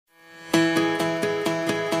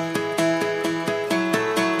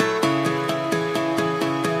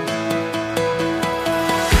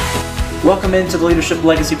Welcome into the Leadership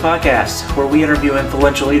Legacy Podcast, where we interview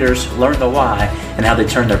influential leaders, learn the why, and how they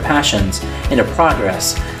turn their passions into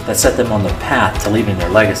progress that set them on the path to leaving their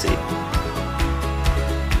legacy.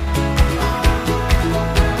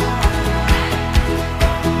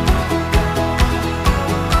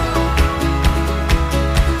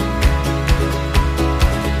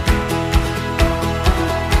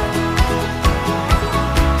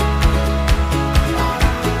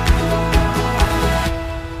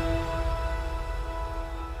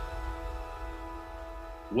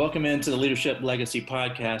 Welcome into the Leadership Legacy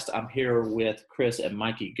Podcast. I'm here with Chris and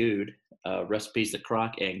Mikey Good, Recipes That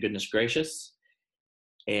Crock and Goodness Gracious.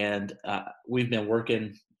 And we've been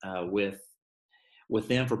working with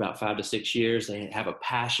them for about 5 to 6 years. They have a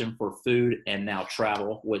passion for food and now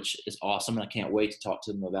travel, which is awesome. And I can't wait to talk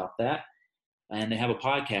to them about that. And they have a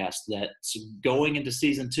podcast that's going into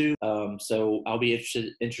season 2. So I'll be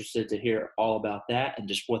interested to hear all about that and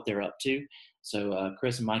just what they're up to. So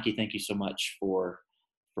Chris and Mikey, thank you so much for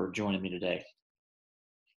joining me today.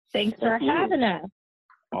 Thanks for having us.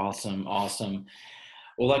 Awesome.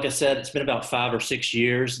 Well, like I said, it's been about 5 or 6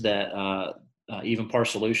 years that Even Par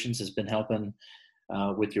Solutions has been helping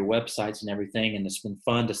with your websites and everything, and it's been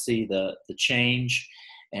fun to see the change,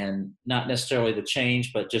 and not necessarily the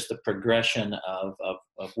change, but just the progression of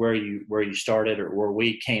where you started, or where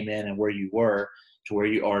we came in and where you were to where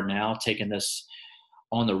you are now, taking this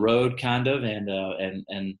on the road kind of,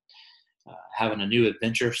 and having a new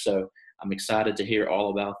adventure. So I'm excited to hear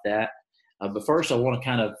all about that. But first, I want to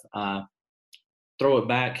kind of throw it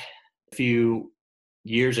back a few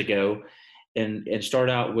years ago and start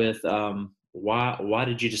out with why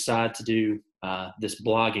did you decide to do this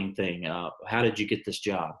blogging thing? How did you get this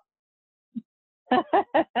job?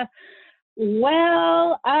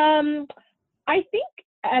 Well, I think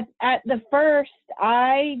at the first,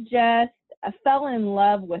 I just fell in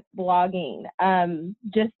love with blogging,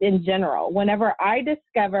 just in general. Whenever I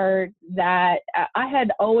discovered that I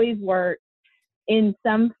had always worked in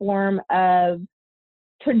some form of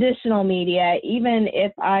traditional media, even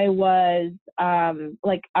if I was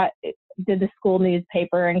I did the school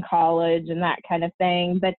newspaper in college and that kind of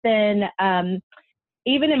thing. But then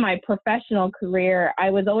even in my professional career, I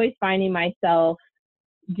was always finding myself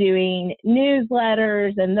doing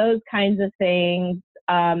newsletters and those kinds of things.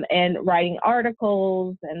 And writing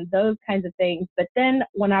articles and those kinds of things. But then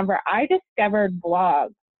whenever I discovered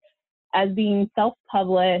blogs as being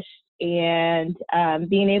self-published and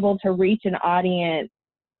being able to reach an audience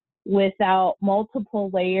without multiple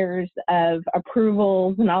layers of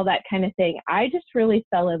approvals and all that kind of thing, I just really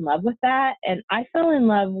fell in love with that. And I fell in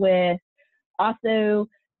love with also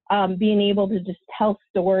being able to just tell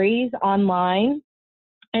stories online.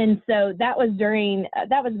 And so that was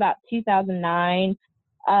about 2009.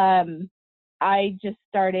 I just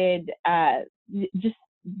started, I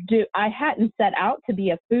hadn't set out to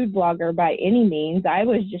be a food blogger by any means. I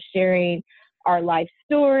was just sharing our life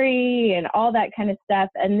story and all that kind of stuff.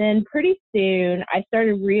 And then pretty soon I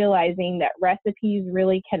started realizing that recipes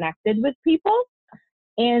really connected with people.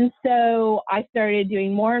 And so I started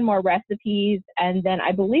doing more and more recipes. And then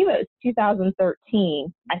I believe it was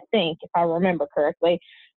 2013, I think, if I remember correctly,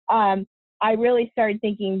 I really started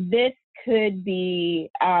thinking this could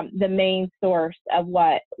be the main source of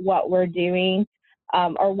what we're doing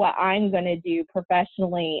or what I'm going to do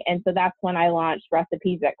professionally. And so that's when I launched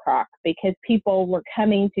Recipes That Crock, because people were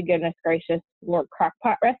coming to Goodness Gracious for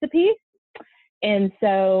crockpot recipes. And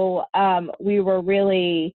so I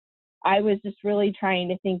was just really trying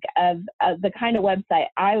to think of the kind of website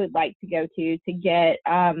I would like to go to get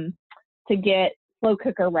slow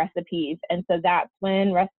cooker recipes. And so that's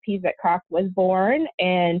when Recipes That Crock was born.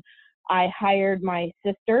 And I hired my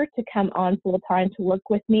sister to come on full time to work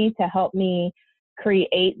with me to help me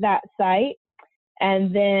create that site.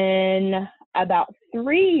 And then about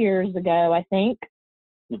 3 years ago, I think,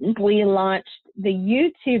 we launched the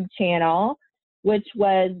YouTube channel, which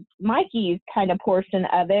was Mikey's kind of portion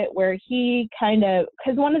of it, where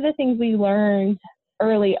because one of the things we learned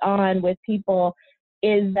early on with people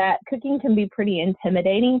is that cooking can be pretty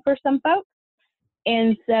intimidating for some folks.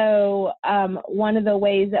 And so one of the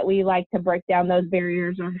ways that we like to break down those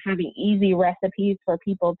barriers are having easy recipes for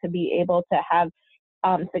people to be able to have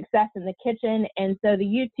success in the kitchen. And so the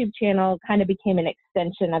YouTube channel kind of became an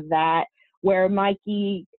extension of that, where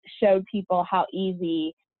Mikey showed people how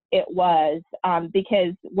easy it was,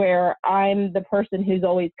 because where I'm the person who's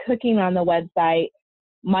always cooking on the website,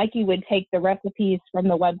 Mikey would take the recipes from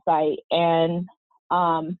the website and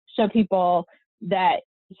show people that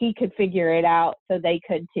he could figure it out so they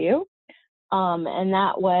could too. And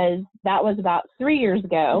that was about 3 years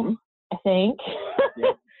ago, I think.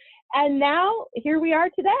 Yeah. and now here we are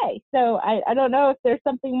today. So I don't know if there's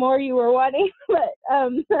something more you were wanting, but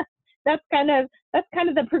that's kind of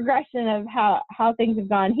the progression of how things have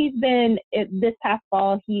gone. He's been this past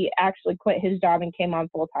fall, he actually quit his job and came on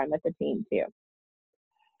full time with the team too.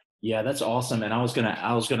 Yeah, that's awesome. And I was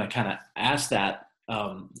gonna kind of ask that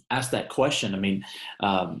question. I mean,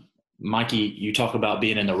 Mikey, you talk about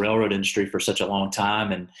being in the railroad industry for such a long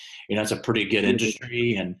time, and it's a pretty good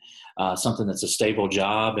industry and something that's a stable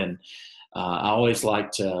job. And I always like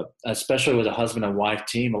to, especially with a husband and wife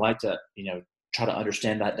team, I like to try to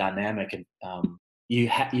understand that dynamic. And you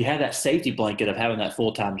have that safety blanket of having that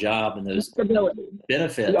full-time job and those stability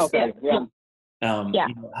benefits. Okay. Yeah.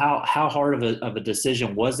 How hard of a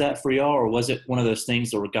decision was that for y'all, or was it one of those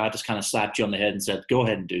things where God just kind of slapped you on the head and said, "Go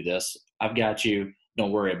ahead and do this. I've got you.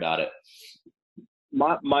 Don't worry about it"?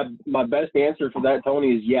 My best answer for that,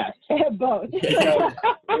 Tony, is yes. Both.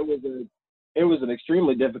 It was an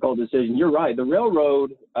extremely difficult decision. You're right. The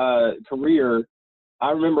railroad career. I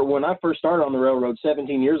remember when I first started on the railroad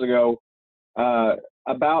 17 years ago.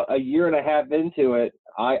 About a year and a half into it,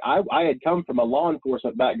 I had come from a law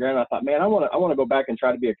enforcement background. I thought, man, I want to go back and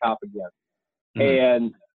try to be a cop again. Mm-hmm.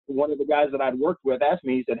 And one of the guys that I'd worked with asked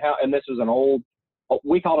me, he said, how, and this was an old,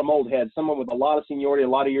 we called him old head, someone with a lot of seniority, a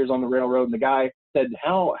lot of years on the railroad. And the guy said,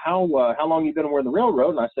 how long you been on the railroad?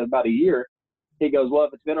 And I said, about a year. He goes, well,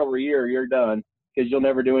 if it's been over a year, you're done, because you'll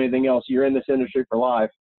never do anything else. You're in this industry for life.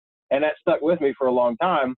 And that stuck with me for a long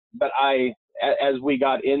time. But as we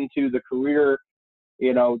got into the career,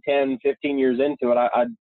 10, 15 years into it,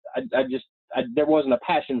 there wasn't a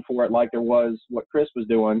passion for it like there was what Chris was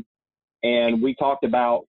doing. And we talked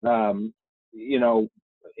about,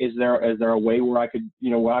 is there a way where I could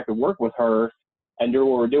work with her and do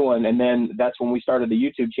what we're doing? And then that's when we started the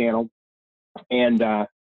YouTube channel. And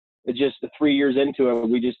just 3 years into it,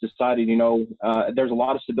 we just decided, there's a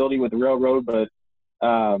lot of stability with the railroad, but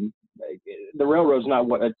the railroad's not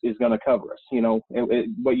what is going to cover us.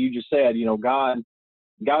 What you just said,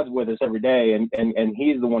 God's with us every day, and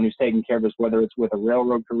he's the one who's taking care of us, whether it's with a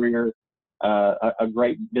railroad career, a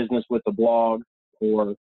great business with a blog,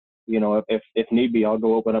 or, if need be, I'll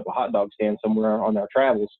go open up a hot dog stand somewhere on our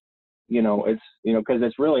travels. It's, because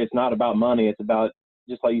it's not about money. It's about,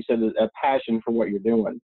 just like you said, a passion for what you're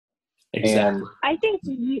doing. Exactly. And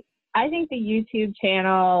I think the YouTube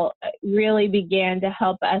channel really began to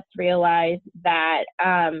help us realize that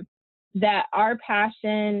that our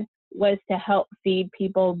passion was to help feed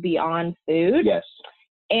people beyond food. Yes.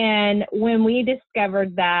 And when we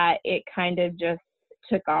discovered that, it kind of just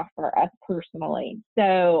took off for us personally.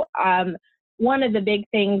 So one of the big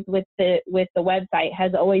things with the website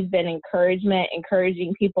has always been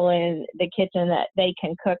encouraging people in the kitchen that they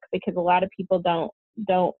can cook, because a lot of people don't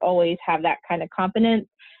always have that kind of confidence.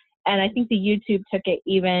 And I think the YouTube took it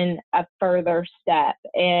even a further step.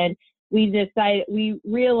 And we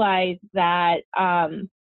realized that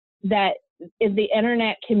that if the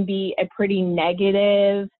internet can be a pretty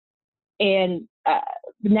negative and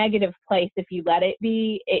negative place if you let it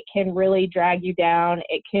be. It can really drag you down.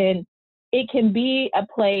 It can be a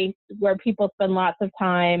place where people spend lots of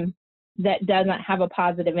time that doesn't have a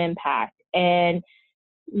positive impact. And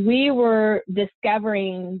we were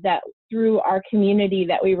discovering that through our community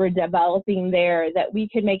that we were developing there, that we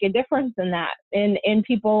could make a difference in that, in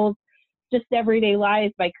people's just everyday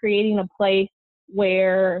lives, by creating a place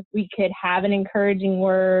where we could have an encouraging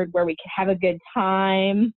word, where we could have a good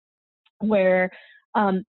time, where,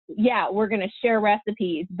 we're going to share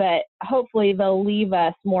recipes, but hopefully they'll leave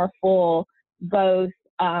us more full, both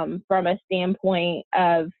from a standpoint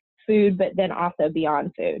of food, but then also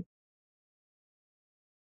beyond food.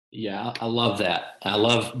 Yeah, I love that. I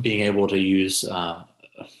love being able to use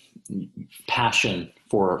passion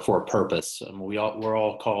for a purpose. I mean, we're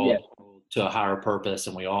all called to a higher purpose,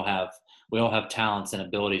 and we all have talents and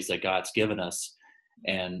abilities that God's given us,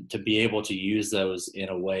 and to be able to use those in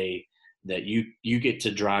a way that you get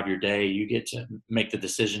to drive your day, you get to make the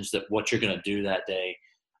decisions that what you're going to do that day,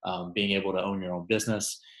 being able to own your own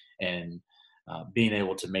business, and being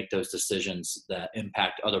able to make those decisions that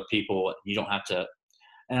impact other people. You don't have to.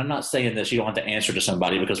 And I'm not saying this, you don't have to answer to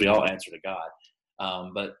somebody, because we all answer to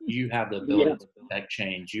God. But you have the ability to affect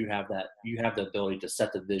change. You have the ability to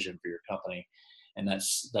set the vision for your company. And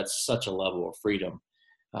that's such a level of freedom.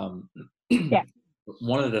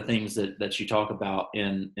 One of the things that you talk about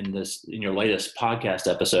in your latest podcast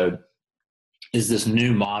episode is this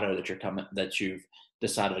new motto that you've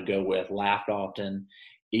decided to go with: laugh often,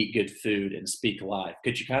 eat good food, and speak life.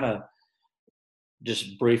 Could you kind of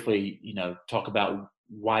just briefly, talk about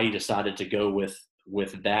why you decided to go with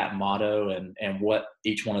with that motto and what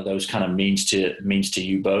each one of those kind of means to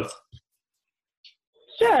you both?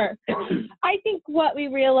 Sure. I think what we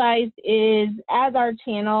realized is as our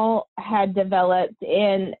channel had developed,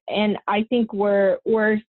 and I think we're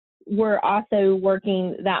also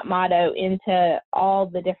working that motto into all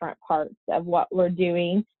the different parts of what we're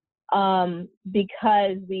doing,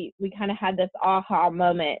 because we kind of had this aha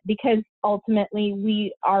moment, because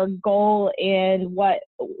ultimately our goal and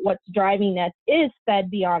what's driving us is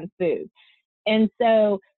fed beyond food. And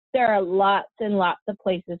so there are lots and lots of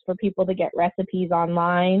places for people to get recipes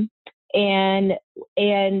online, and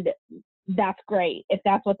that's great if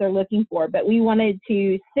that's what they're looking for. But we wanted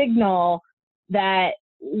to signal that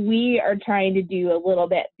we are trying to do a little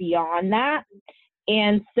bit beyond that.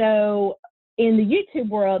 And so in the YouTube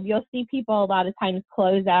world, you'll see people a lot of times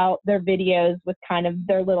close out their videos with kind of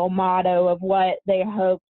their little motto of what they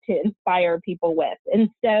hope to inspire people with. And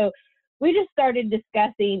so we just started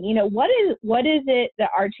discussing, what is it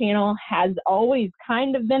that our channel has always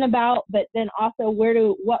kind of been about, but then also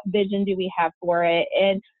what vision do we have for it?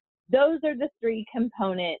 And those are the three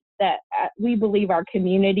components that we believe our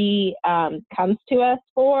community comes to us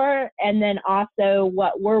for, and then also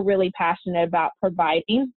what we're really passionate about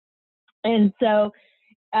providing. And so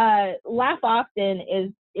Laugh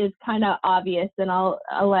Often is kind of obvious, and I'll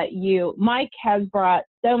let you. Mike has brought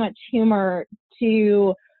so much humor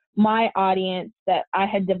to my audience that I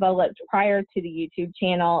had developed prior to the YouTube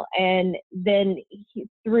channel, and then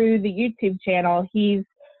through the YouTube channel, he's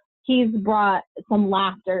brought some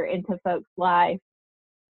laughter into folks' life.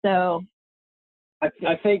 So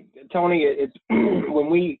I think, Tony, it's when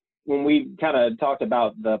we kind of talked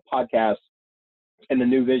about the podcast and the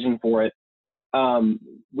new vision for it,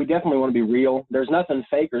 we definitely want to be real. There's nothing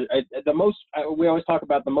fake. We always talk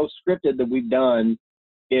about the most scripted that we've done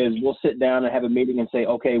is we'll sit down and have a meeting and say,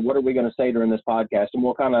 okay, what are we going to say during this podcast? And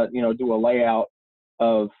we'll kind of, do a layout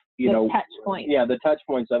of, touch points. Yeah, the touch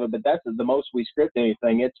points of it. But that's the most we script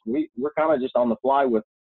anything. We're kind of just on the fly with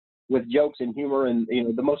jokes and humor. And,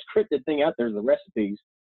 the most scripted thing out there is the recipes.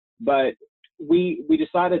 But we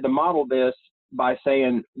decided to model this by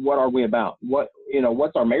saying, what are we about?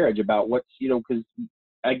 What's our marriage about? Because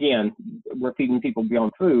again, we're feeding people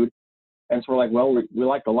beyond food. And so we're like, well, we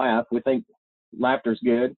like to laugh. We think laughter's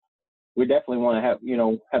good. We definitely want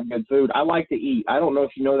to have good food. I like to eat. I don't know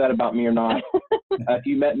if you know that about me or not. If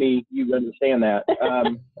you met me, you understand that.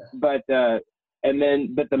 But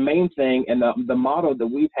the main thing and the motto that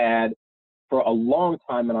we've had for a long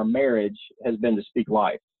time in our marriage has been to speak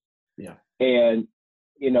life. Yeah. And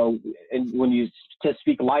and when you to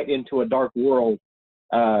speak light into a dark world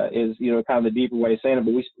is kind of the deeper way of saying it.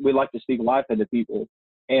 But we like to speak life into people.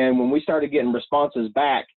 And when we started getting responses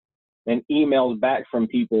back and emails back from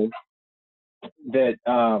people that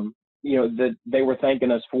that they were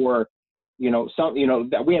thanking us for,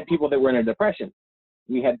 that we had people that were in a depression.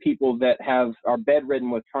 We had people that are bedridden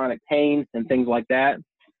with chronic pain and things like that.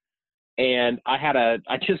 And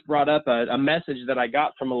I just brought up a message that I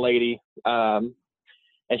got from a lady,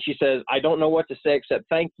 and she says, I don't know what to say except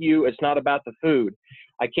thank you. It's not about the food.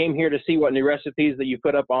 I came here to see what new recipes that you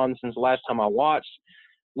put up on since the last time I watched.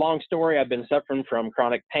 Long story, I've been suffering from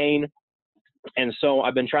chronic pain, and so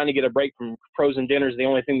I've been trying to get a break from frozen dinners. The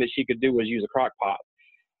only thing that she could do was use a crock pot.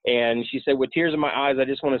 And she said, with tears in my eyes, I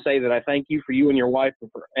just want to say that I thank you for you and your wife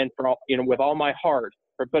and for all, with all my heart,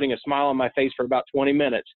 for putting a smile on my face for about 20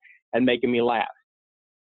 minutes and making me laugh.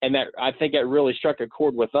 And that, I think it really struck a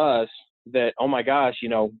chord with us that, oh my gosh,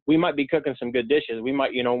 we might be cooking some good dishes. We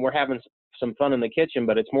might, we're having some fun in the kitchen,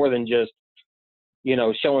 but it's more than just,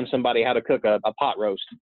 showing somebody how to cook a pot roast.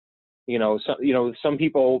 Some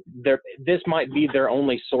people, this might be their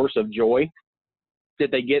only source of joy that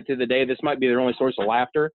they get through the day. This might be their only source of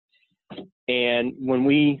laughter. And when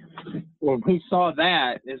we saw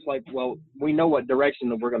that, it's like, well, we know what direction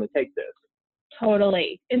that we're going to take this.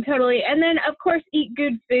 Totally. And then, of course, eat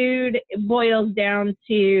good food boils down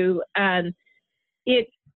to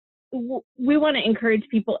we want to encourage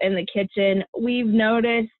people in the kitchen. We've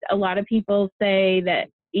noticed a lot of people say that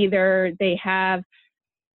either they have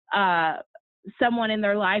someone in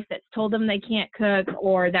their life that's told them they can't cook,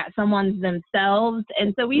 or that someone's themselves.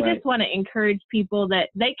 And so we just want to encourage people that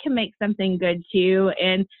they can make something good too.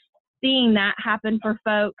 And seeing that happen for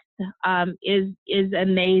folks is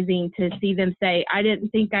amazing to see them say, I didn't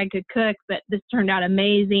think I could cook, but this turned out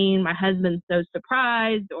amazing. My husband's so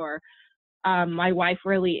surprised, or my wife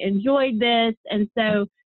really enjoyed this. And so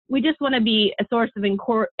we just want to be a source of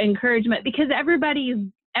encouragement, because everybody's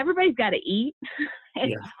got to eat.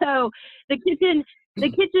 And so the kitchen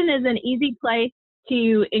is an easy place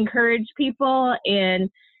to encourage people and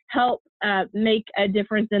help make a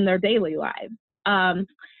difference in their daily lives. And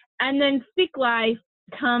then Speak Life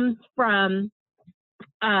comes from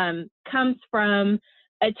a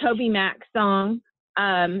TobyMac song,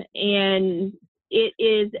 and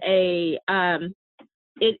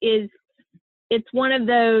it's one of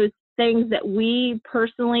those things that we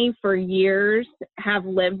personally for years have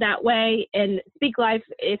lived that way. And Speak Life,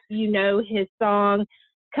 if you know his song,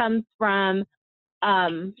 comes from a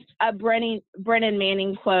Brennan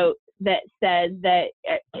Manning quote that says that,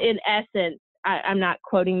 in essence, I'm not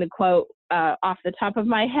quoting the quote off the top of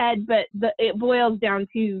my head, but it boils down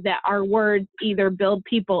to that our words either build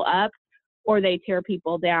people up or they tear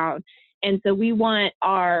people down. And so we want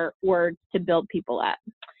our words to build people up.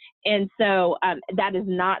 And so that is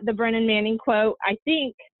not the Brennan Manning quote. I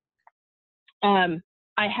think I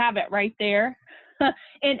have it right there.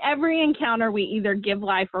 In every encounter, we either give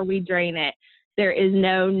life or we drain it. There is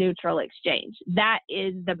no neutral exchange. That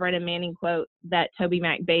is the Brennan Manning quote that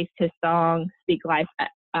TobyMac based his song Speak Life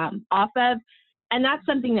off of. And that's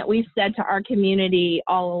something that we've said to our community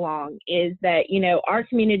all along, is that, you know, our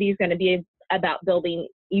community is going to be about building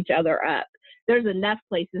each other up. There's enough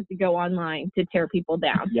places to go online to tear people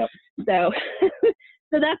down. Yep. So,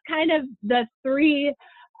 so that's kind of the three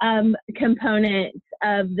components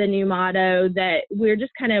of the new motto that we're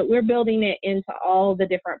building it into all the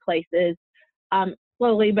different places,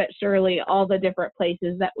 slowly but surely, all the different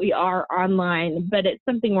places that we are online. But it's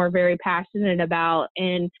something we're very passionate about.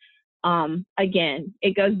 And again,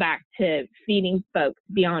 it goes back to feeding folks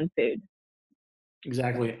beyond food.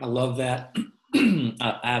 Exactly. I love that.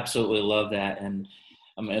 I absolutely love that. And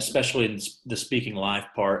I mean, especially in the speaking life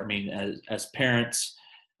part, I mean, as parents,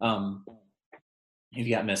 you've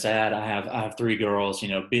got Miss Ad, I have three girls,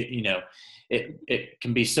 it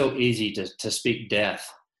can be so easy to speak death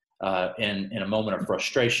in a moment of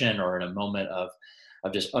frustration, or in a moment of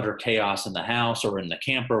just utter chaos in the house or in the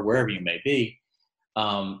camper, wherever you may be.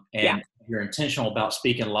 And you're intentional about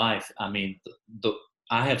speaking life. I mean,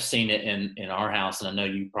 I have seen it in our house, and I know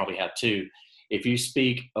you probably have too. If you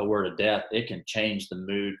speak a word of death, it can change the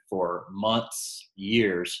mood for months,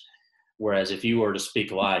 years. Whereas if you were to speak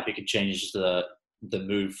life, it could change the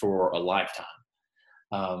mood for a lifetime.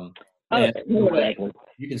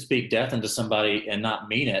 You can speak death into somebody and not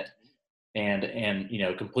mean it, and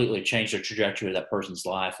completely change the trajectory of that person's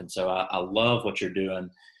life. And so I love what you're doing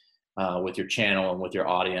with your channel and with your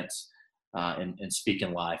audience, and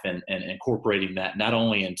speaking life, and incorporating that not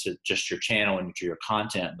only into just your channel and into your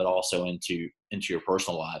content, but also into your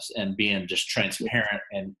personal lives, and being just transparent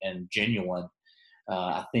and genuine.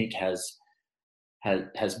 I think has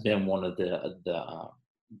been one of the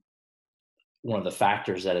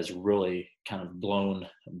factors that has really kind of blown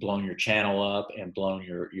your channel up and blown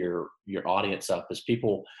your audience up, is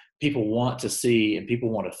people want to see and people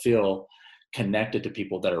want to feel connected to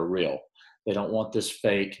people that are real. They don't want this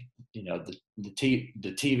fake, the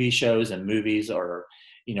TV shows and movies are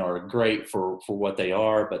great for what they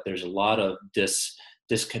are, but there's a lot of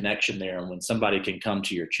disconnection there. And when somebody can come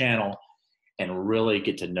to your channel and really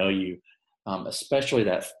get to know you, especially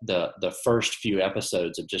that the first few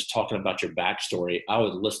episodes of just talking about your backstory, I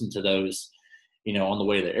would listen to those, on the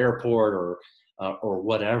way to the airport or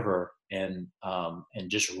whatever. And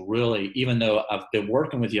just really, even though I've been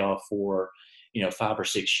working with y'all for, 5 or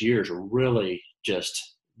 6 years, really just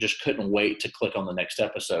couldn't wait to click on the next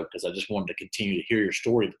episode, because I just wanted to continue to hear your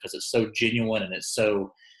story, because it's so genuine, and it's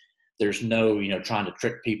so, there's no, trying to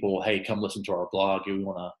trick people. Hey, come listen to our blog. We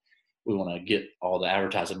want to get all the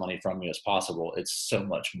advertising money from you as possible. It's so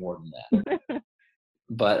much more than that.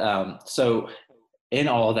 But so in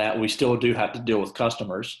all of that, we still do have to deal with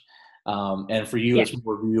customers. And for you, it's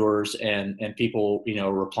more viewers and people,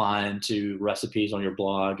 replying to recipes on your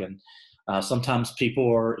blog. And sometimes people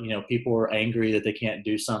are angry that they can't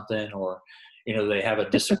do something, or, they have a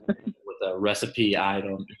disagreement with a recipe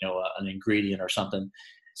item, an ingredient or something.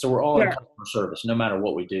 So we're all in customer service, no matter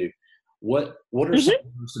what we do. What are some of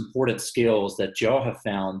the most important skills that y'all have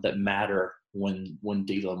found that matter when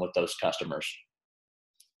dealing with those customers?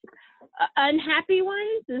 Unhappy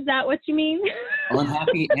ones? Is that what you mean?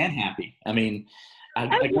 Unhappy and happy. I mean,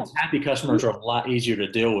 I guess happy customers are a lot easier to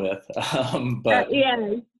deal with. But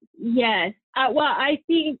yes. Well, I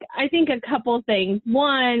think a couple things.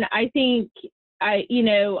 One, I think I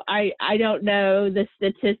don't know the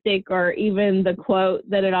statistic or even the quote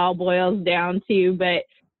that it all boils down to, but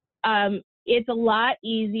it's a lot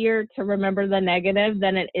easier to remember the negative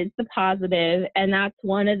than it is the positive. And that's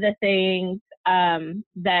one of the things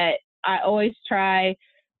that I always try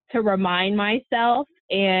to remind myself.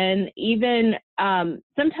 And even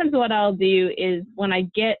sometimes what I'll do is, when I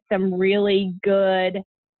get some really good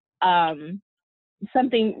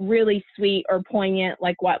something really sweet or poignant,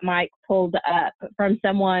 like what Mike pulled up from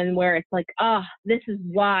someone where it's like, oh, this is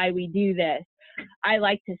why we do this. I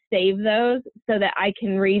like to save those so that I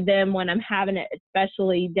can read them when I'm having an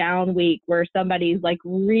especially down week where somebody's like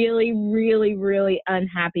really, really, really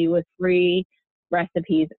unhappy with free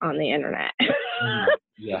recipes on the internet.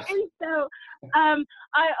 Yeah. And so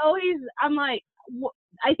I'm like,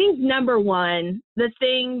 I think number one, the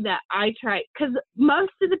thing that I try, because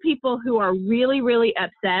most of the people who are really, really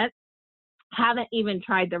upset haven't even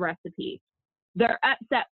tried the recipe. They're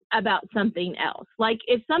upset about something else. Like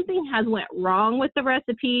if something has went wrong with the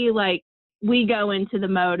recipe, like we go into the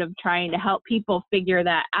mode of trying to help people figure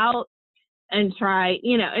that out and try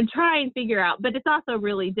and figure out. But it's also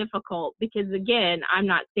really difficult because, again, I'm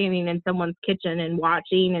not standing in someone's kitchen and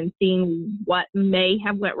watching and seeing what may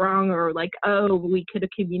have went wrong or like, oh, we could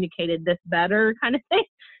have communicated this better kind of thing.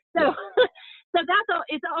 So, so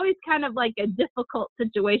it's always kind of like a difficult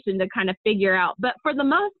situation to kind of figure out. But for the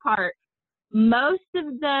most part, most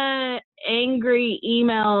of the angry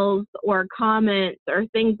emails or comments or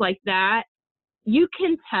things like that, you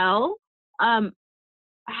can tell,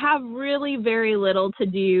 have really very little to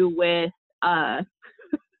do with the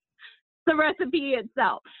recipe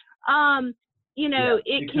itself.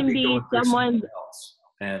 It can be someone's else,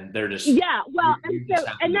 and they're just I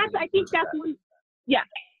think that's one. Yeah,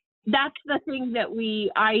 that's the thing that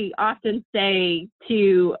I often say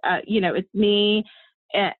to it's me.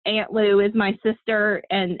 Aunt Lou is my sister,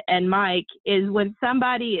 and Mike is when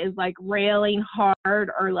somebody is like railing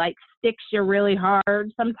hard or like sticks you really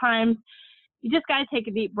hard. Sometimes you just got to take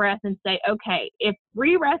a deep breath and say, okay, if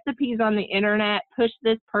free recipes on the internet push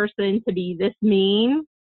this person to be this mean,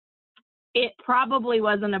 it probably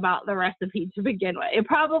wasn't about the recipe to begin with. It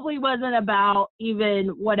probably wasn't about even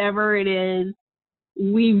whatever it is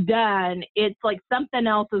we've done. It's like something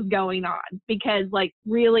else is going on because like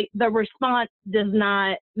really the response does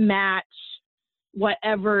not match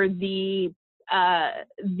whatever the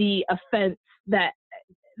offense that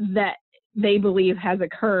they believe has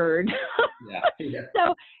occurred. Yeah.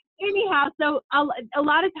 So anyhow, a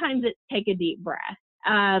lot of times it's take a deep breath.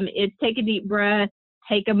 It's take a deep breath,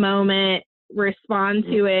 take a moment, respond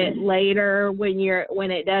to it later when you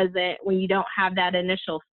don't have that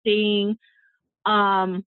initial sting.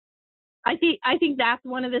 I think that's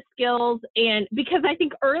one of the skills, and because I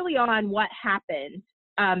think early on what happened,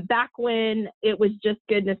 back when it was just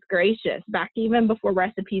goodness gracious, back even before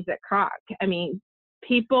Recipes at Crock, I mean,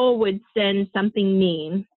 people would send something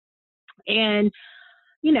mean, and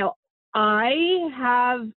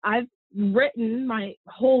I've written my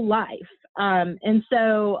whole life, and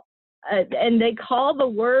so and they call the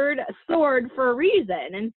word sword for a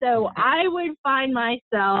reason, and so I would find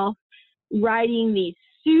myself writing these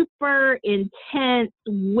super intense,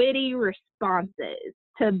 witty responses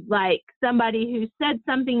to like somebody who said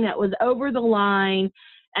something that was over the line,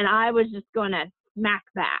 and I was just going to smack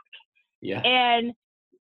back. Yeah. And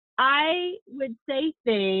I would say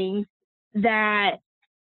things that,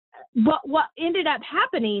 but what ended up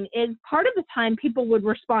happening is part of the time people would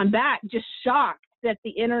respond back just shocked that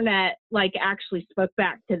the internet like actually spoke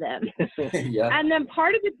back to them. Yeah. And then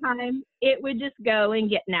part of the time it would just go and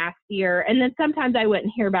get nastier. And then sometimes I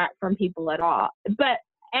wouldn't hear back from people at all. But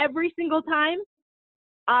every single time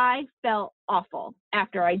I felt awful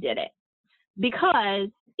after I did it because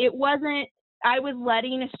I was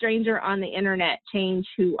letting a stranger on the internet change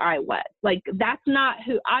who I was. Like that's not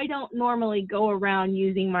who I don't normally go around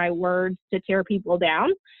using my words to tear people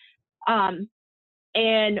down.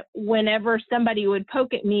 And whenever somebody would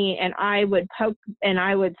poke at me and I would poke and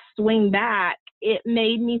I would swing back, it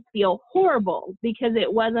made me feel horrible because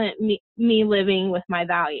it wasn't me living with my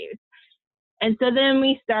values. And so then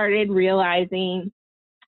we started realizing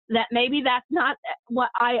that maybe that's not what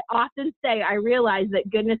I often say. I realized that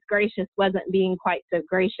goodness gracious wasn't being quite so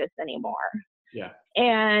gracious anymore. Yeah.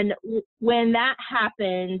 And when that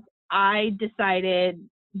happened, I decided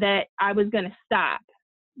that I was going to stop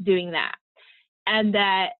doing that. And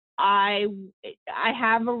that I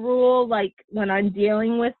have a rule, like when I'm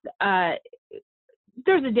dealing with,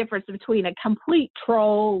 there's a difference between a complete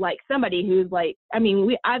troll, like somebody who's like, I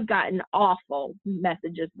mean, I've gotten awful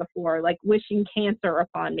messages before, like wishing cancer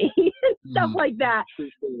upon me, stuff like that.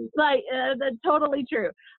 Like, that's totally true.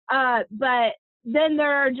 But then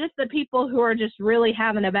there are just the people who are just really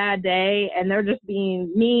having a bad day and they're just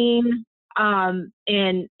being mean.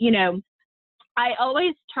 And, I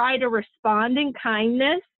always try to respond in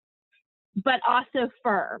kindness, but also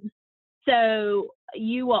firm. So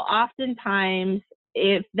you will oftentimes,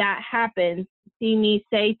 if that happens, see me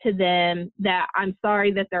say to them that I'm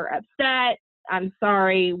sorry that they're upset. I'm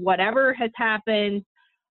sorry, whatever has happened.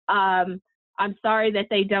 I'm sorry that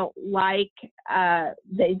they don't like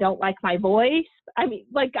my voice. I mean,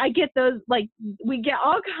 like, I get those, like, we get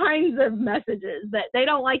all kinds of messages that they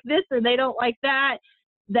don't like this or they don't like that,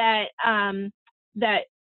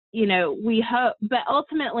 you know, we hope, but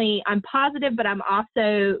ultimately I'm positive, but I'm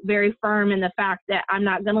also very firm in the fact that I'm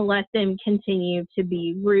not going to let them continue to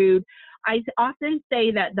be rude. I often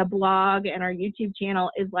say that the blog and our YouTube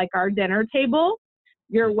channel is like our dinner table.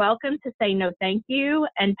 You're welcome to say no thank you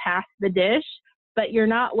and pass the dish, but you're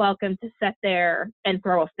not welcome to sit there and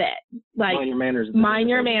throw a fit. Like, mind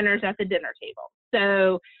your manners at the dinner table.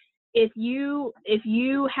 So if you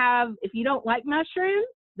don't like mushrooms,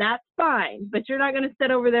 that's fine, but you're not going to sit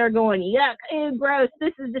over there going, yuck, ew, gross,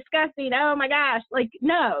 this is disgusting, oh my gosh. Like,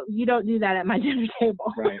 no, you don't do that at my dinner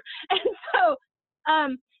table. Right. And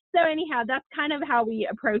so anyhow, that's kind of how we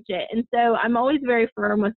approach it. And so I'm always very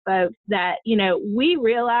firm with folks that, you know, we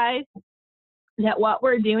realize that what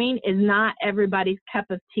we're doing is not everybody's cup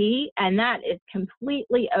of tea, and that is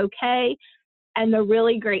completely okay. And the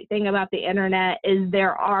really great thing about the internet is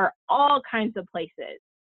there are all kinds of places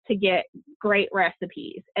to get great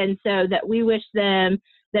recipes. And so that we wish them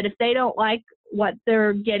that if they don't like what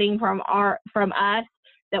they're getting from us,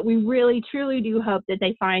 that we really truly do hope that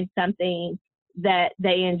they find something that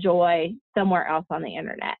they enjoy somewhere else on the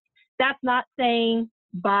internet. That's not saying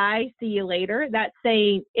bye, see you later. That's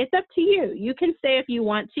saying it's up to you. You can stay if you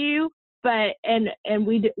want to, but and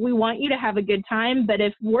we want you to have a good time. But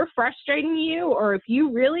if we're frustrating you, or if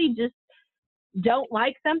you really just don't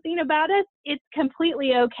like something about us, it's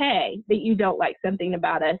completely okay that you don't like something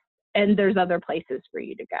about us, and there's other places for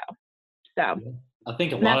you to go. So I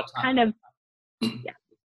think a lot of times,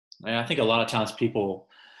 I think a lot of times people,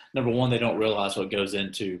 number one, they don't realize what goes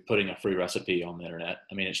into putting a free recipe on the internet.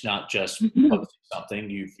 I mean, it's not just posting something.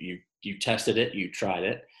 You tested it, you tried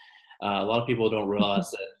it. A lot of people don't realize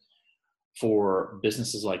that for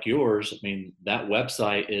businesses like yours, I mean, that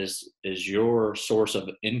website is your source of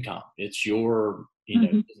income. It's your, you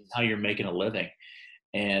know, this is how you're making a living,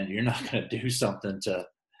 and you're not going to do something to,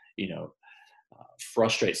 you know,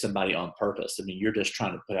 frustrate somebody on purpose. I mean, you're just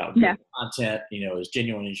trying to put out good content, you know, as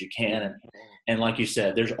genuine as you can. And like you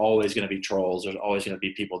said, there's always going to be trolls. There's always going to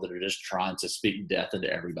be people that are just trying to speak death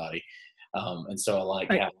into everybody. And so I like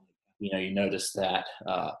how, you know, you notice that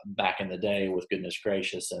back in the day with Goodness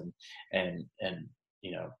Gracious, and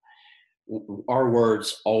you know, our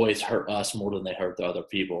words always hurt us more than they hurt the other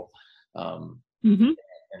people. And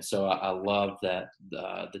so I love that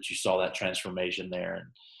you saw that transformation there.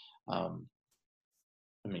 And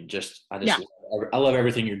I mean, I love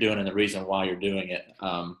everything you're doing and the reason why you're doing it.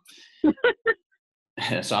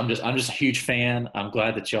 So I'm just a huge fan. I'm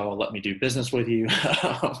glad that y'all let me do business with you.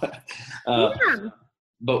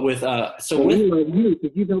 But with we love you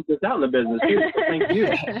because you helped us out in the business too. So thank you.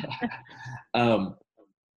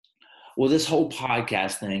 Well, this whole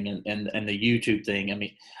podcast thing and the YouTube thing, I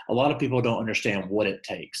mean, a lot of people don't understand what it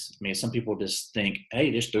takes. I mean, some people just think,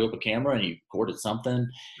 hey, just throw up a camera and you recorded something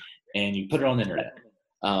and you put it on the internet.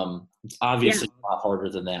 It's obviously a lot harder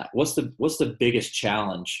than that. What's the biggest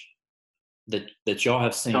challenge that y'all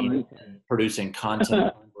have seen in producing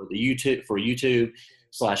content for YouTube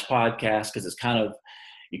 / podcast? Because it's kind of,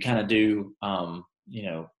 you kind of do, you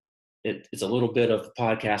know, it's a little bit of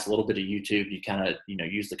podcast, a little bit of YouTube. You kind of, you know,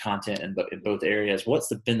 use the content in both areas.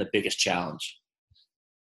 What's been the biggest challenge?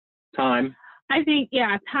 Time. I think,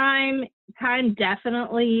 time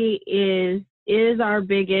definitely is our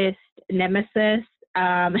biggest nemesis,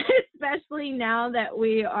 especially now that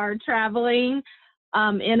we are traveling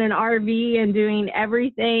in an RV and doing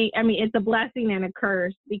everything. I mean, it's a blessing and a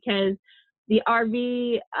curse because the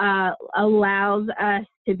RV allows us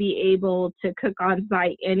to be able to cook on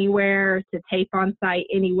site anywhere, to tape on site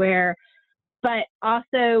anywhere. But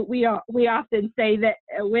also, we often say that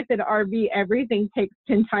with an RV, everything takes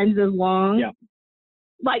 10 times as long. Yeah.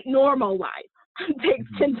 Like normal life takes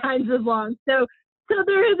 10 times as long. So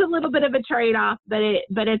there is a little bit of a trade-off, but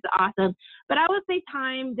it's awesome. But I would say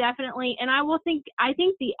time, definitely. And I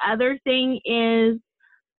think the other thing is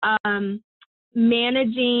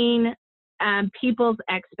managing people's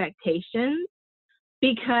expectations,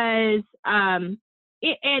 because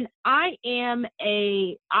and I am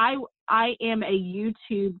a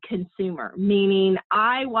YouTube consumer, meaning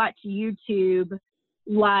I watch YouTube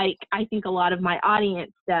like I think a lot of my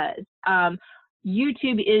audience does.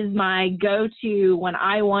 YouTube is my go-to when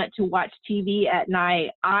I want to watch TV at night.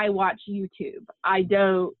 I watch YouTube. I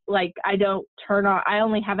don't turn on, I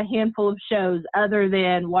only have a handful of shows other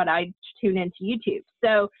than what I tune into YouTube.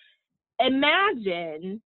 So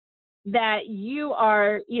imagine that you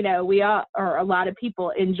are, we all, or a lot of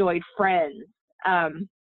enjoyed Friends.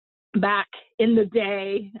 Back in the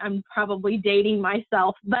day, I'm probably dating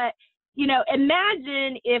myself, but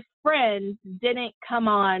imagine if Friends didn't come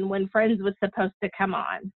on when Friends was supposed to come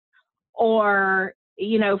on, or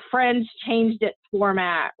Friends changed its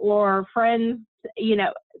format, or Friends,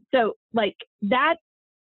 so like that's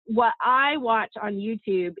what I watch on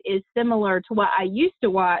YouTube is similar to what I used to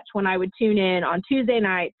watch when I would tune in on Tuesday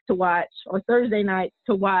nights to watch, or Thursday nights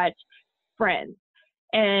to watch Friends.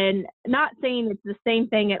 And not saying it's the same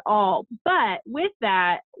thing at all, but with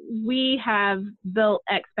that, we have built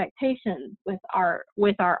expectations with our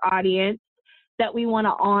audience that we want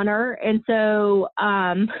to honor. And so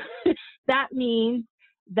that means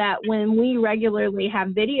that when we regularly have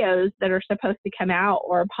videos that are supposed to come out,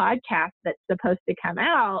 or a podcast that's supposed to come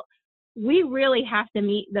out, we really have to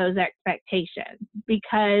meet those expectations,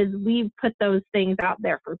 because we've put those things out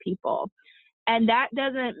there for people. And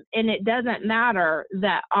it doesn't matter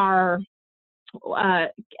that our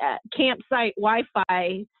campsite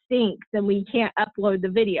Wi-Fi stinks and we can't upload the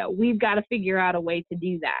video. We've got to figure out a way to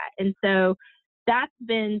do that. And so that's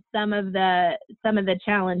been some of the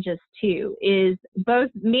challenges too, is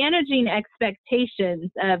both managing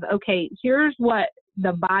expectations of, okay, here's what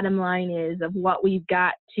the bottom line is of what we've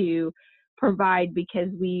got to provide because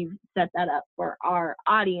we've set that up for our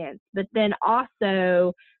audience, but then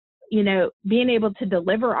also, being able to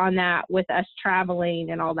deliver on that with us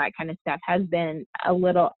traveling and all that kind of stuff has been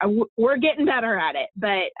we're getting better at it,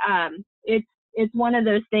 but it's one of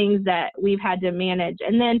those things that we've had to manage.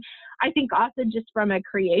 And then I think also just from a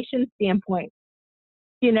creation standpoint,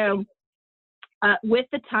 with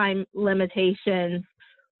the time limitations,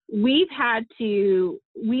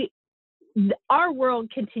 our world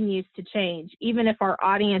continues to change, even if our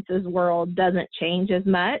audience's world doesn't change as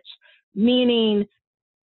much, meaning,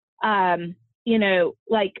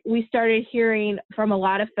 like we started hearing from a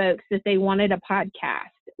lot of folks that they wanted a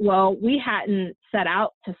podcast. Well, we hadn't set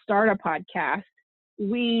out to start a podcast.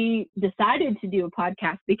 We decided to do a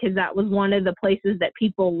podcast because that was one of the places that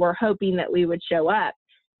people were hoping that we would show up.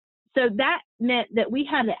 So that meant that we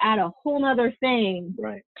had to add a whole nother thing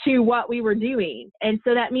to what we were doing. And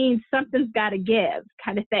so that means something's got to give,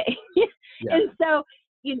 kind of thing. Yeah. And so,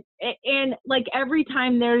 and like every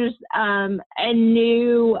time there's a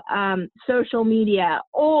new social media,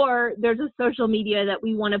 or there's a social media that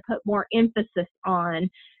we want to put more emphasis on,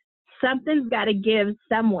 something's got to give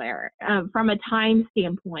somewhere from a time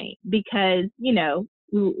standpoint, because,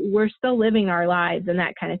 we're still living our lives and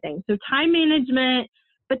that kind of thing. So time management,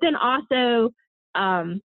 but then also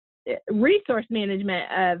resource management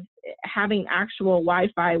of having actual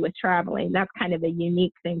Wi-Fi with traveling. That's kind of a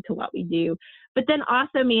unique thing to what we do. But then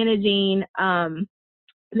also managing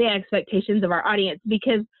the expectations of our audience,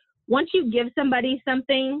 because once you give somebody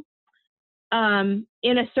something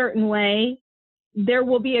in a certain way, there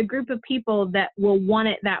will be a group of people that will want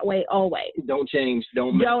it that way always. Don't change.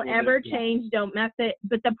 Don't ever change. Don't mess it.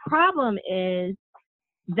 But the problem is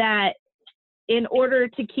that in order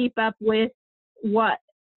to keep up with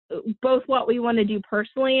both what we want to do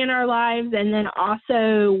personally in our lives, and then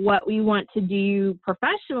also what we want to do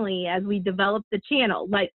professionally as we develop the channel,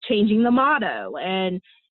 like changing the motto and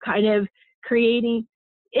kind of creating,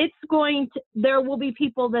 there will be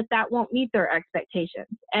people that won't meet their expectations.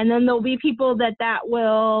 And then there'll be people that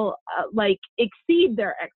will exceed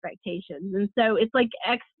their expectations. And so it's like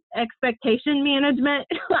expectation management.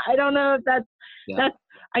 I don't know if that's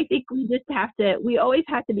I think we always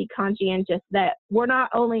have to be conscientious that we're not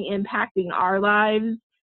only impacting our lives,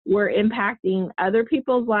 we're impacting other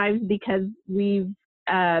people's lives, because we've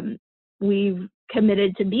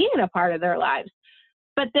committed to being a part of their lives.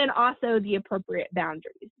 But then also the appropriate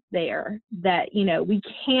boundaries there, that, we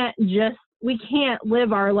can't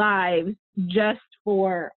live our lives just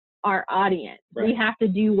for our audience. Right. We have to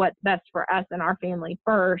do what's best for us and our family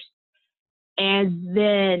first, and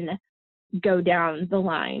then go down the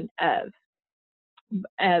line of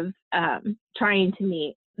trying to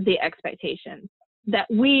meet the expectations that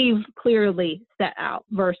we've clearly set out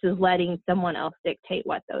versus letting someone else dictate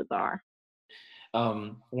what those are.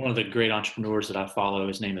 One of the great entrepreneurs that I follow,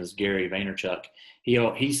 his name is Gary Vaynerchuk.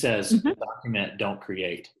 He says, mm-hmm. Document, don't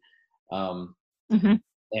create. Mm-hmm.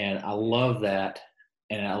 And I love that.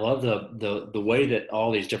 And I love the way that all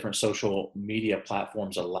these different social media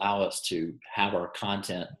platforms allow us to have our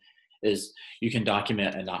content is you can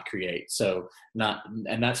document and not create. So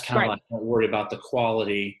and that's kind of like, don't worry about the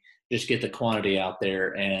quality, just get the quantity out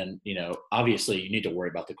there. And, obviously you need to worry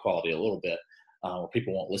about the quality a little bit, or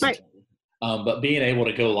people won't listen to it. But being able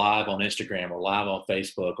to go live on Instagram or live on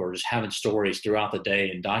Facebook or just having stories throughout the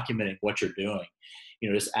day and documenting what you're doing,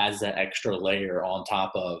 just adds that extra layer on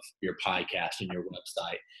top of your podcast and your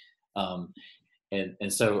website.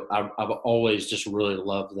 And so I've always just really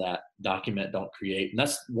loved that document, don't create. And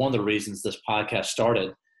that's one of the reasons this podcast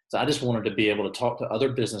started. So I just wanted to be able to talk to other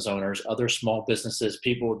business owners, other small businesses,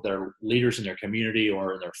 people that are leaders in their community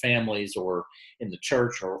or in their families or in the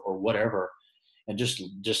church or whatever, and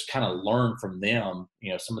just kind of learn from them,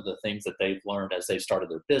 some of the things that they've learned as they've started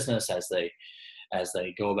their business, as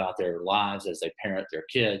they go about their lives, as they parent their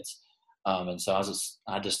kids. And so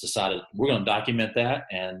I just decided we're going to document that,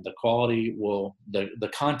 and the quality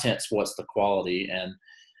the content's what's the quality. And,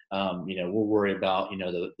 we'll worry about,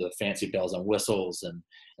 the fancy bells and whistles and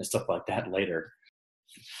stuff like that later.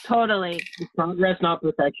 Totally. Progress, not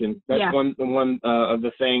perfection. That's one of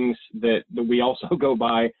the things that we also go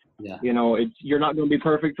by. Yeah. You're not going to be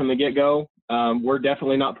perfect from the get-go. We're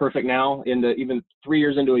definitely not perfect now, even 3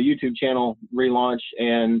 years into a YouTube channel relaunch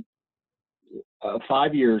and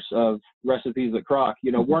 5 years of Recipes That Crock.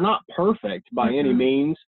 We're not perfect by any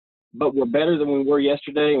means, but we're better than we were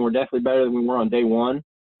yesterday, and we're definitely better than we were on day one.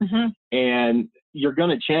 Mm-hmm. And you're going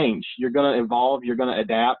to change. You're going to evolve. You're going to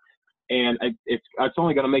adapt, and it's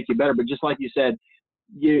only going to make you better. But just like you said,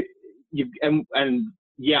 I'm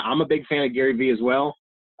a big fan of Gary Vee as well.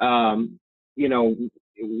 When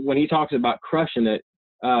he talks about crushing it,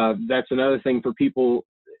 that's another thing for people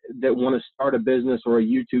that want to start a business or a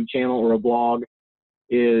YouTube channel or a blog,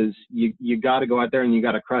 is you got to go out there and you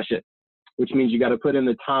got to crush it, which means you got to put in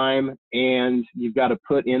the time and you've got to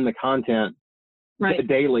put in the content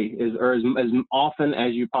daily or as often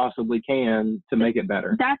as you possibly can to make it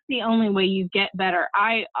better. That's the only way you get better.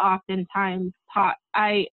 I oftentimes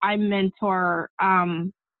I mentor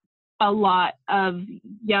a lot of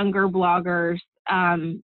younger bloggers,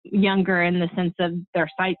 younger in the sense of their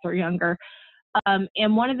sites are younger.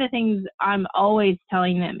 And one of the things I'm always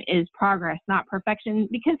telling them is progress, not perfection,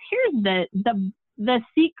 because here's the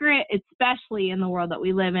secret, especially in the world that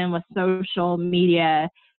we live in with social media,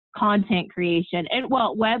 content creation, and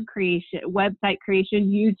web creation, website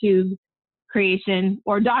creation, YouTube creation,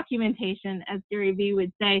 or documentation, as Gary Vee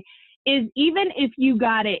would say, is even if you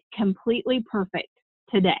got it completely perfect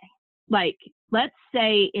today, like let's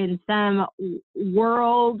say in some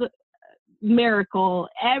world miracle,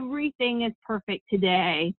 everything is perfect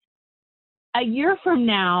today, a year from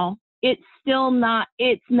now, it's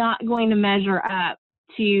not going to measure up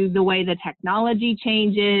to the way the technology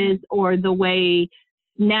changes or the way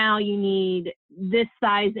now you need this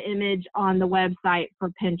size image on the website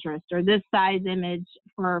for Pinterest or this size image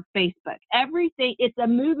for Facebook. Everything, it's a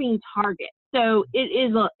moving target. So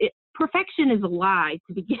perfection is a lie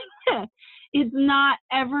to begin with. It's not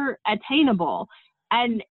ever attainable.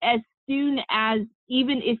 And as soon as,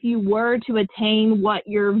 even if you were to attain what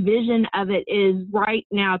your vision of it is right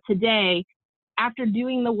now today, after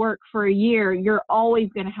doing the work for a year, you're always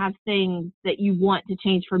going to have things that you want to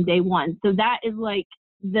change from day one. So that is like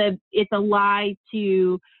it's a lie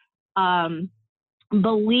to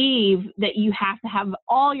believe that you have to have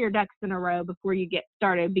all your ducks in a row before you get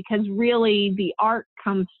started, because really the art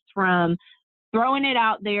comes from throwing it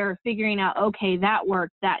out there, figuring out, okay, that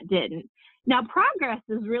worked, that didn't. Now, progress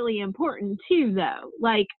is really important too, though.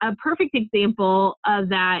 Like a perfect example of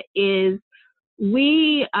that is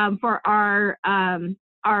we, for our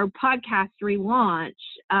podcast relaunch,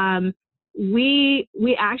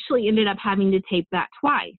 we actually ended up having to tape that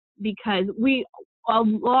twice because a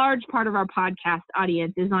large part of our podcast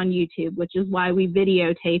audience is on YouTube, which is why we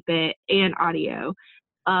videotape it and audio.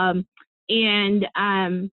 Our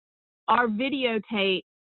videotape,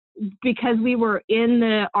 because we were in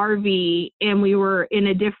the RV and we were in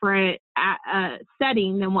a different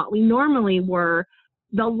setting than what we normally were,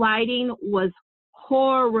 the lighting was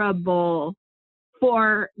horrible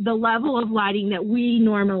for the level of lighting that we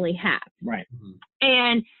normally have. Right.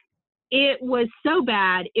 And it was so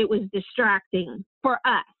bad, it was distracting for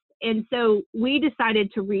us. And so we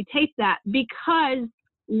decided to retape that because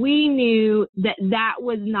we knew that that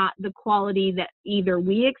was not the quality that either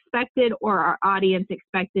we expected or our audience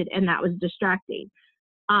expected, and that was distracting.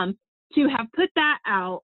 To have put that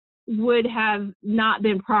out would have not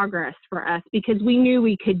been progress for us because we knew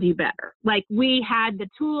we could do better. Like, we had the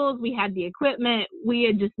tools, we had the equipment, we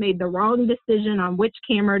had just made the wrong decision on which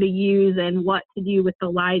camera to use and what to do with the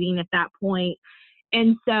lighting at that point.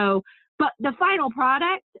 And so, but the final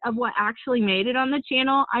product of what actually made it on the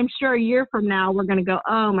channel, I'm sure a year from now, we're going to go,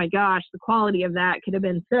 oh my gosh, the quality of that could have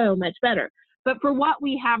been so much better. But for what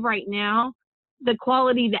we have right now, the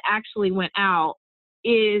quality that actually went out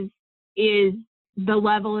is the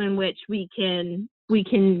level in which we can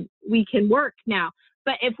work now.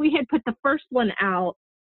 But if we had put the first one out,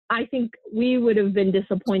 I think we would have been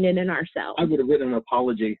disappointed in ourselves. I would have written an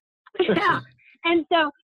apology. Yeah. And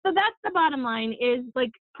so that's the bottom line, is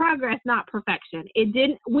like progress, not perfection.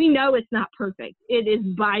 We know it's not perfect. It is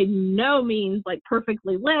by no means like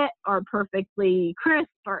perfectly lit or perfectly crisp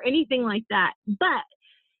or anything like that. But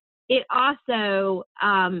it also,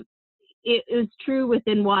 it is true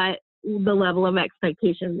within what the level of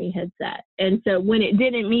expectation we had set. And so when it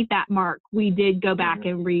didn't meet that mark, we did go back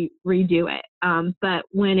and redo it. But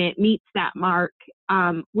when it meets that mark,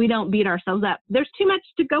 we don't beat ourselves up. There's too much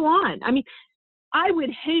to go on. I mean, I would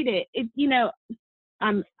hate it.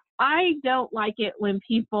 I don't like it when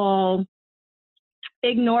people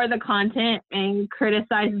ignore the content and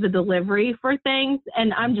criticize the delivery for things.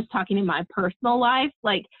 And I'm just talking in my personal life.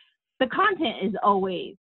 Like, the content is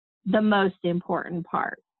always the most important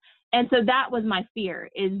part. And so that was my fear,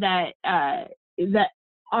 is that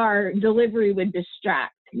our delivery would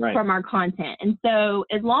distract from our content. And so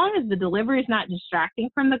as long as the delivery is not distracting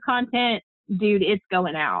from the content, dude, it's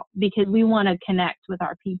going out, because we want to connect with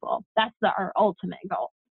our people. That's our ultimate goal.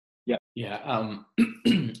 Yep. Yeah.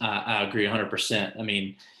 I agree 100%. I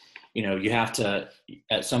mean, you have to,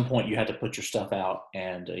 at some point you have to put your stuff out,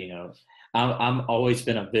 and, I'm always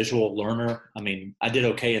been a visual learner. I mean, I did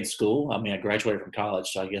okay in school. I mean, I graduated from college,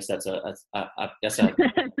 so I guess I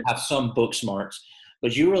have some book smarts,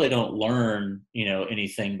 but you really don't learn,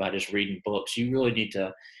 anything by just reading books. You really need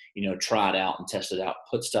to, try it out and test it out,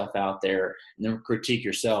 put stuff out there, and then critique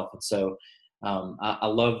yourself. And so I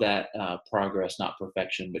love that progress, not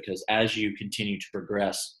perfection, because as you continue to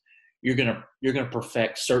progress, you're gonna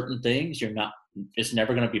perfect certain things. It's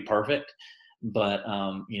never gonna be perfect. But,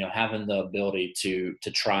 having the ability to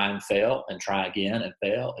try and fail and try again and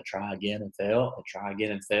fail and try again and fail and try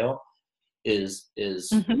again and fail is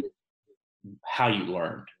how you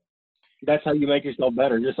learn. That's how you make yourself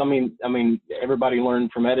better. I mean, everybody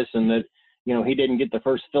learned from Edison that, he didn't get the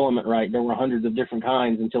first filament right. There were hundreds of different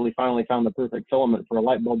kinds until he finally found the perfect filament for a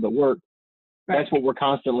light bulb that worked. Right. That's what we're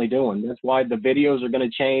constantly doing. That's why the videos are going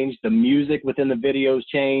to change. The music within the videos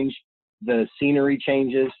change. The scenery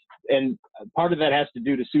changes. And part of that has to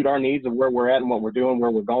do to suit our needs of where we're at and what we're doing,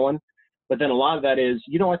 where we're going. But then a lot of that is,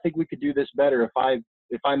 I think we could do this better if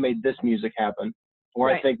I made this music happen, or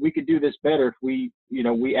right. I think we could do this better if we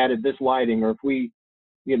added this lighting, or if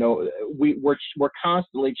we're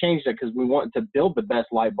constantly changing it because we want to build the best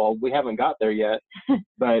light bulb. We haven't got there yet,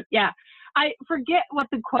 but yeah. I forget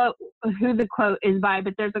who the quote is by,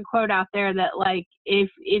 but there's a quote out there that, like, if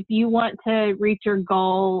you want to reach your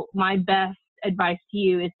goal, my best advice to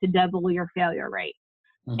you is to double your failure rate.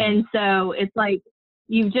 Mm-hmm. And so it's like,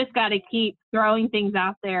 you've just got to keep throwing things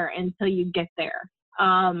out there until you get there.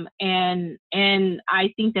 And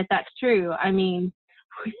I think that's true. I mean,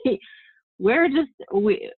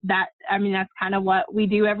 that's kind of what we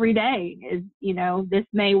do every day is, this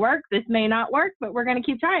may work, this may not work, but we're going to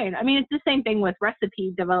keep trying. I mean, it's the same thing with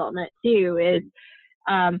recipe development too, is,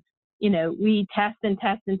 we test and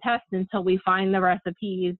test and test until we find the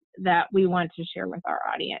recipes that we want to share with our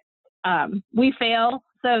audience. We fail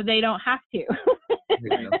so they don't have to.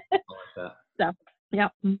 Yeah, I like that. So, yeah.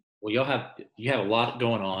 Well, you have a lot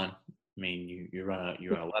going on. I mean, you run a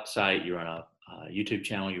website, you run a YouTube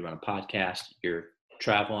channel, you run a podcast, you're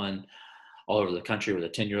traveling all over the country with a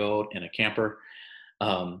 10-year-old and a camper.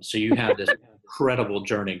 So you have this incredible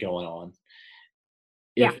journey going on.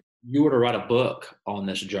 If you were to write a book on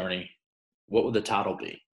this journey, what would the title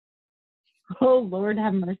be? Oh, Lord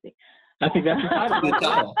have mercy. I think that's the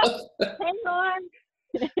title.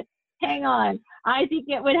 Hang on. I think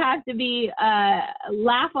it would have to be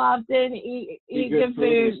laugh often, eat good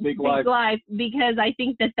food, speak life, because I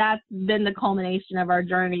think that's been the culmination of our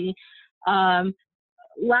journey.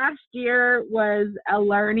 Last year was a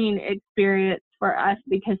learning experience for us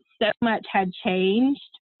because so much had changed.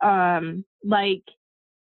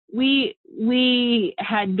 We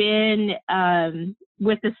had been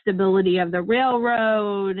with the stability of the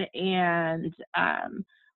railroad, and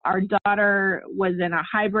our daughter was in a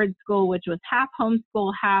hybrid school, which was half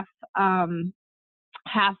homeschool, half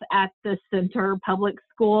at the center public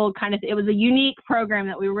school. It was a unique program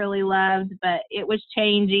that we really loved, but it was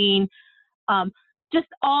changing. Just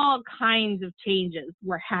all kinds of changes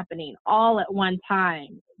were happening all at one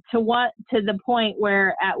time, to the point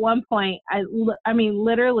where at one point, I mean,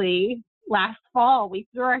 literally last fall, we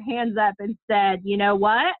threw our hands up and said, you know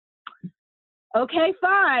what? Okay,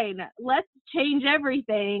 fine. Let's change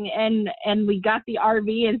everything. And we got the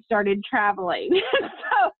RV and started traveling.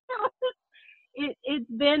 So it's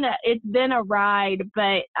been a ride,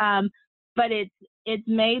 but it's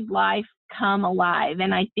made life come alive.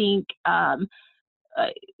 And I think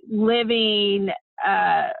living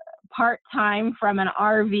part-time from an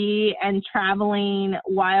RV and traveling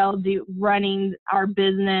while running our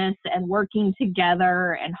business and working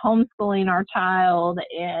together and homeschooling our child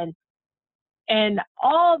and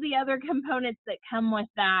all the other components that come with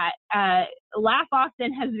that, Laugh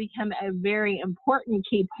Often has become a very important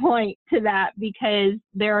key point to that, because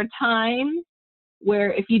there are times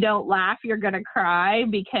where if you don't laugh, you're going to cry,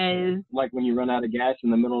 because... Like when you run out of gas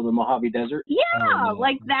in the middle of the Mojave Desert? Yeah, oh, no.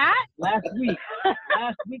 Like that. Last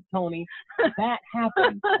week, Tony, that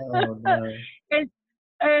happened. Oh, no.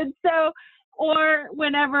 And so, or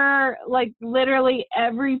whenever, like, literally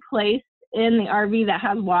every place in the RV that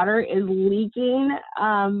has water is leaking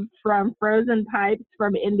from frozen pipes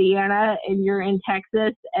from Indiana, and you're in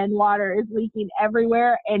Texas, and water is leaking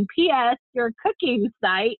everywhere. And P.S., you're a cooking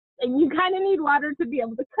site, and you kind of need water to be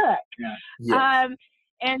able to cook. Yeah. Yes.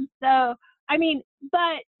 And so, I mean,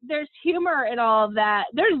 but there's humor in all of that.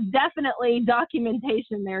 There's definitely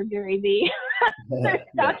documentation there, Gary V. There's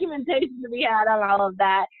documentation to be had on all of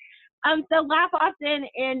that. So Laugh Often,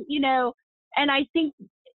 and, you know, and I think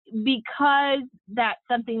because that's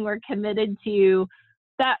something we're committed to,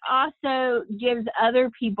 that also gives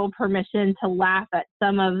other people permission to laugh at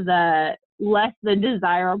some of the less than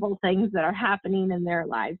desirable things that are happening in their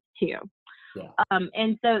lives too. Yeah.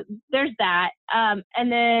 And so there's that.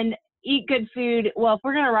 And then Eat Good Food. Well, if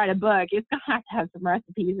we're going to write a book, it's going to have some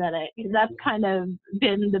recipes in it, because that's kind of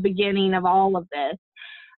been the beginning of all of this.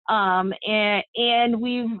 And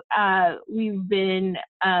we've been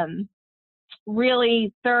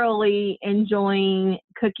really thoroughly enjoying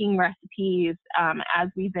cooking recipes as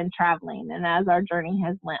we've been traveling and as our journey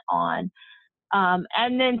has went on.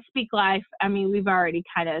 And then Speak Life, I mean, we've already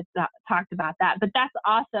kind of talked about that, but that's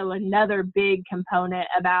also another big component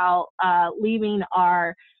about leaving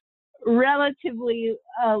our relatively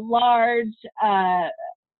large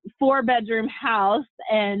 4-bedroom house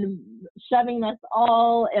and shoving us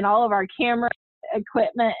all and all of our camera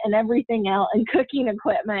equipment and everything else and cooking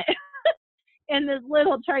equipment in this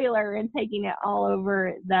little trailer and taking it all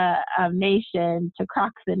over the nation, to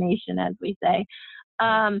crock the nation, as we say.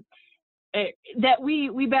 That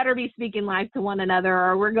we better be speaking life to one another,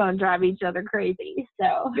 or we're going to drive each other crazy.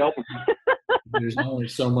 So Yep. There's only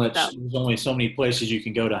so much. There's only so many places you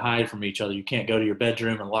can go to hide from each other. You can't go to your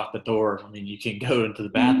bedroom and lock the door. I mean, you can go into the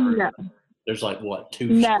bathroom. No. There's like what,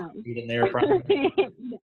 2 feet in there, probably.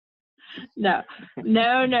 No.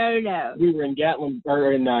 We were in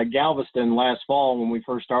Galveston last fall when we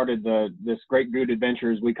first started this Great Food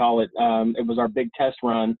Adventures, we call it. It was our big test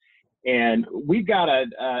run, and we've got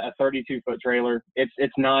a 32-foot trailer.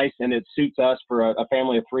 It's nice, and it suits us for a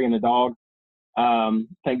family of 3 and a dog.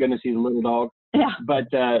 Thank goodness he's a little dog. Yeah. But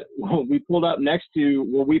we pulled up next to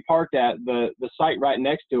where we parked at, the site right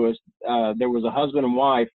next to us. There was a husband and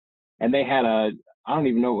wife, and they had I don't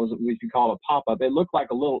even know what you call a pop-up. It looked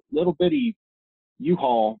like a little bitty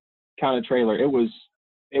U-Haul kind of trailer. It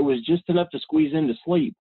was just enough to squeeze in to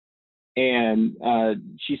sleep. And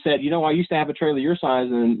she said, you know, I used to have a trailer your size,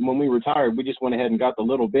 and when we retired, we just went ahead and got the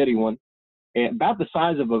little bitty one. And about the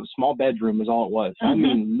size of a small bedroom is all it was. Mm-hmm. I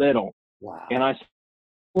mean, little. Wow. And I said,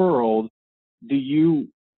 world, do you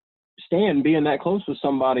stand being that close with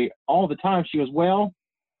somebody all the time? She goes, well,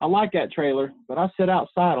 I like that trailer, but I sit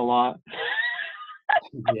outside a lot.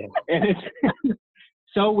 Yeah. And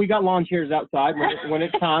so we got lawn chairs outside. When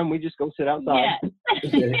it's time, we just go sit outside.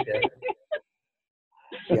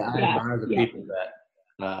 Yeah, I admire the people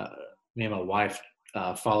that me and my wife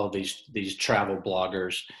follow these travel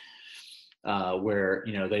bloggers where,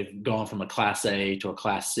 you know, they've gone from a Class A to a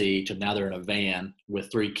Class C to now they're in a van with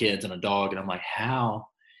 3 kids and a dog. And I'm like, how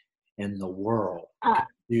in the world can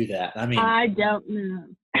you do that? I mean, I don't know.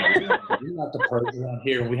 We're not the pros around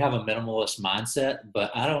here, and we have a minimalist mindset, but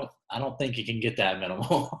I don't think you can get that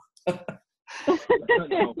minimal.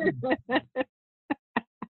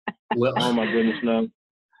 Well, oh my goodness, no.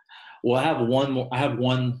 Well, I have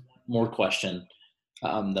one more question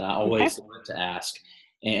that I always like to ask,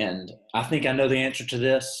 and I think I know the answer to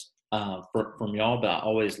this from y'all, but I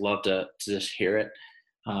always love to just hear it.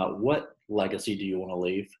 What legacy do you want to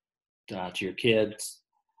leave to your kids,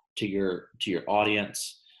 to your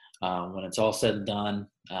audience? When it's all said and done,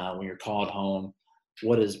 when you're called home,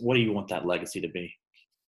 what do you want that legacy to be?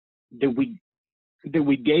 That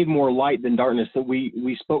we gave more light than darkness, that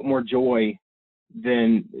we spoke more joy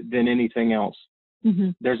than anything else. Mm-hmm.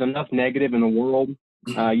 There's enough negative in the world.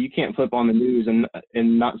 You can't flip on the news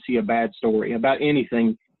and not see a bad story about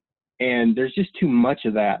anything. And there's just too much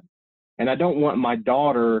of that. And I don't want my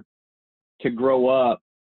daughter to grow up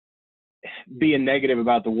being negative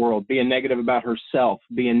about the world, being negative about herself,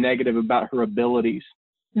 being negative about her abilities,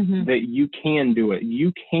 that you can do it.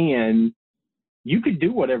 You could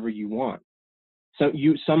do whatever you want. So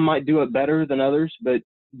some might do it better than others, but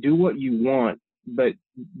do what you want, but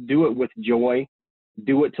do it with joy.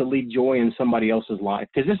 Do it to leave joy in somebody else's life.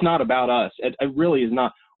 Because it's not about us. It really is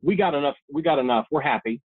not. We got enough. We're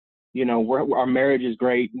happy. You know, our marriage is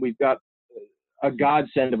great. We've got a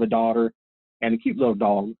godsend of a daughter and a cute little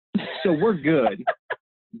dog. So we're good.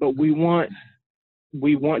 But we want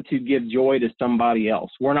to give joy to somebody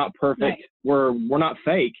else. We're not perfect. Right. We're not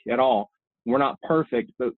fake at all. We're not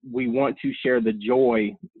perfect, but we want to share the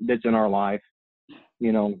joy that's in our life,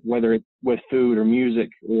 you know, whether it's with food or music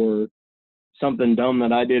or something dumb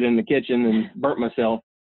that I did in the kitchen and burnt myself.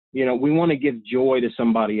 You know, we want to give joy to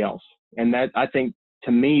somebody else. And that, I think,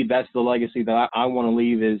 to me, that's the legacy that I want to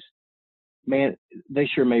leave is, man, they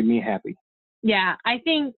sure made me happy. Yeah, I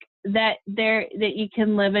think that you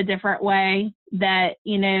can live a different way, that,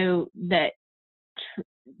 you know, that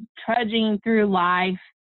trudging through life,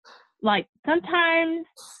 like sometimes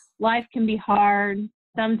life can be hard.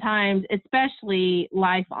 Sometimes, especially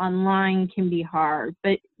life online, can be hard,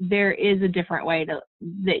 but there is a different way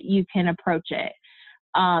that you can approach it.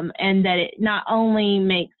 And that it not only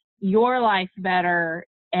makes your life better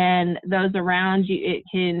and those around you, it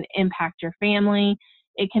can impact your family.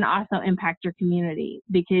 It can also impact your community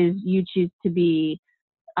because you choose to be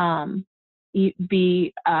a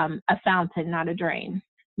fountain, not a drain.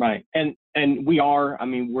 Right. And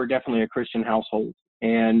we're definitely a Christian household.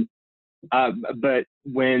 And, but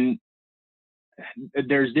when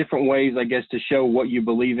there's different ways, I guess, to show what you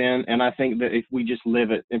believe in. And I think that if we just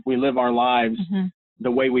live it, if we live our lives the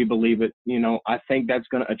way we believe it, you know, I think that's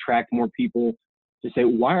going to attract more people to say,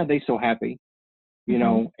 why are they so happy? You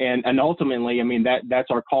know, and ultimately, I mean, that's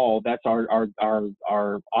our call. That's our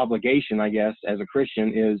obligation, I guess, as a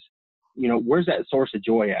Christian is, you know, where's that source of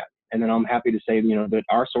joy at? And then I'm happy to say, you know, that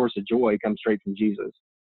our source of joy comes straight from Jesus.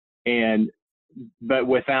 But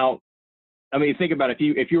without, I mean, think about it.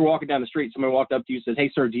 If you're walking down the street, somebody walked up to you and says, hey,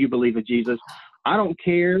 sir, do you believe in Jesus? I don't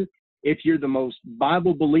care if you're the most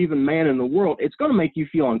Bible believing man in the world, it's going to make you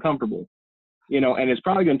feel uncomfortable, you know, and it's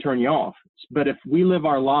probably going to turn you off. But if we live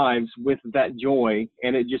our lives with that joy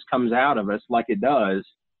and it just comes out of us like it does,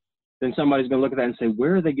 then somebody's going to look at that and say,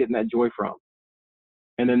 where are they getting that joy from?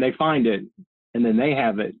 And then they find it, and then they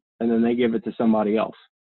have it, and then they give it to somebody else.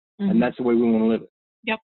 And that's the way we want to live it.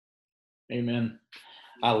 Yep. Amen.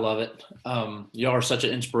 I love it. Y'all are such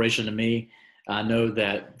an inspiration to me. I know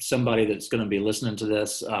that somebody that's going to be listening to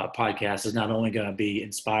this podcast is not only going to be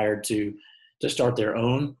inspired to start their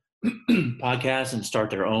own podcast and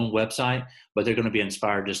start their own website, but they're going to be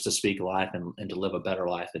inspired just to speak life and to live a better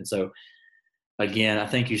life. And so, again, I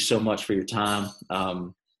thank you so much for your time.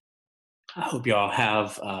 I hope y'all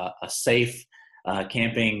have a safe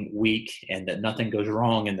camping week and that nothing goes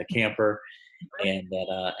wrong in the camper, and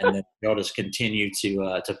that y'all just continue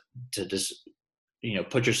to just, you know,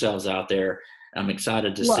 put yourselves out there. I'm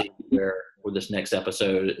excited to see where this next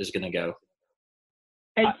episode is going to go.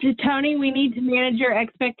 Tony, we need to manage your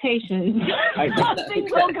expectations.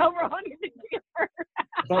 Things will go wrong in the camper.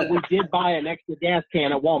 But we did buy an extra gas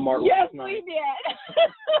can at Walmart. Yes, we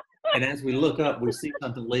did. And as we look up, we see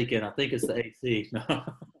something leaking. I think it's the AC.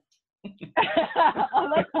 Oh,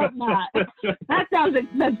 let's hope not. That sounds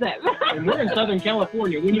expensive. And we're in Southern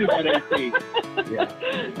California. We need that AC. Yeah.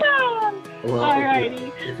 Well, all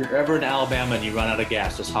righty. If you're ever in Alabama and you run out of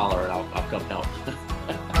gas, just holler and I'll come help.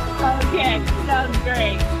 Okay, sounds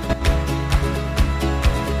great.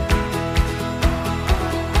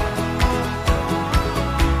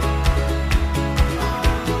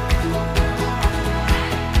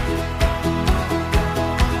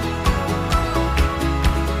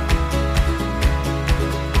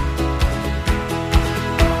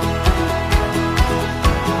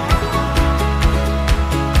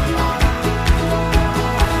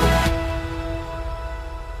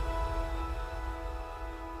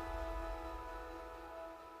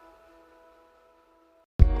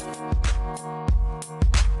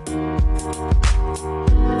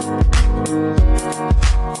 Thank you.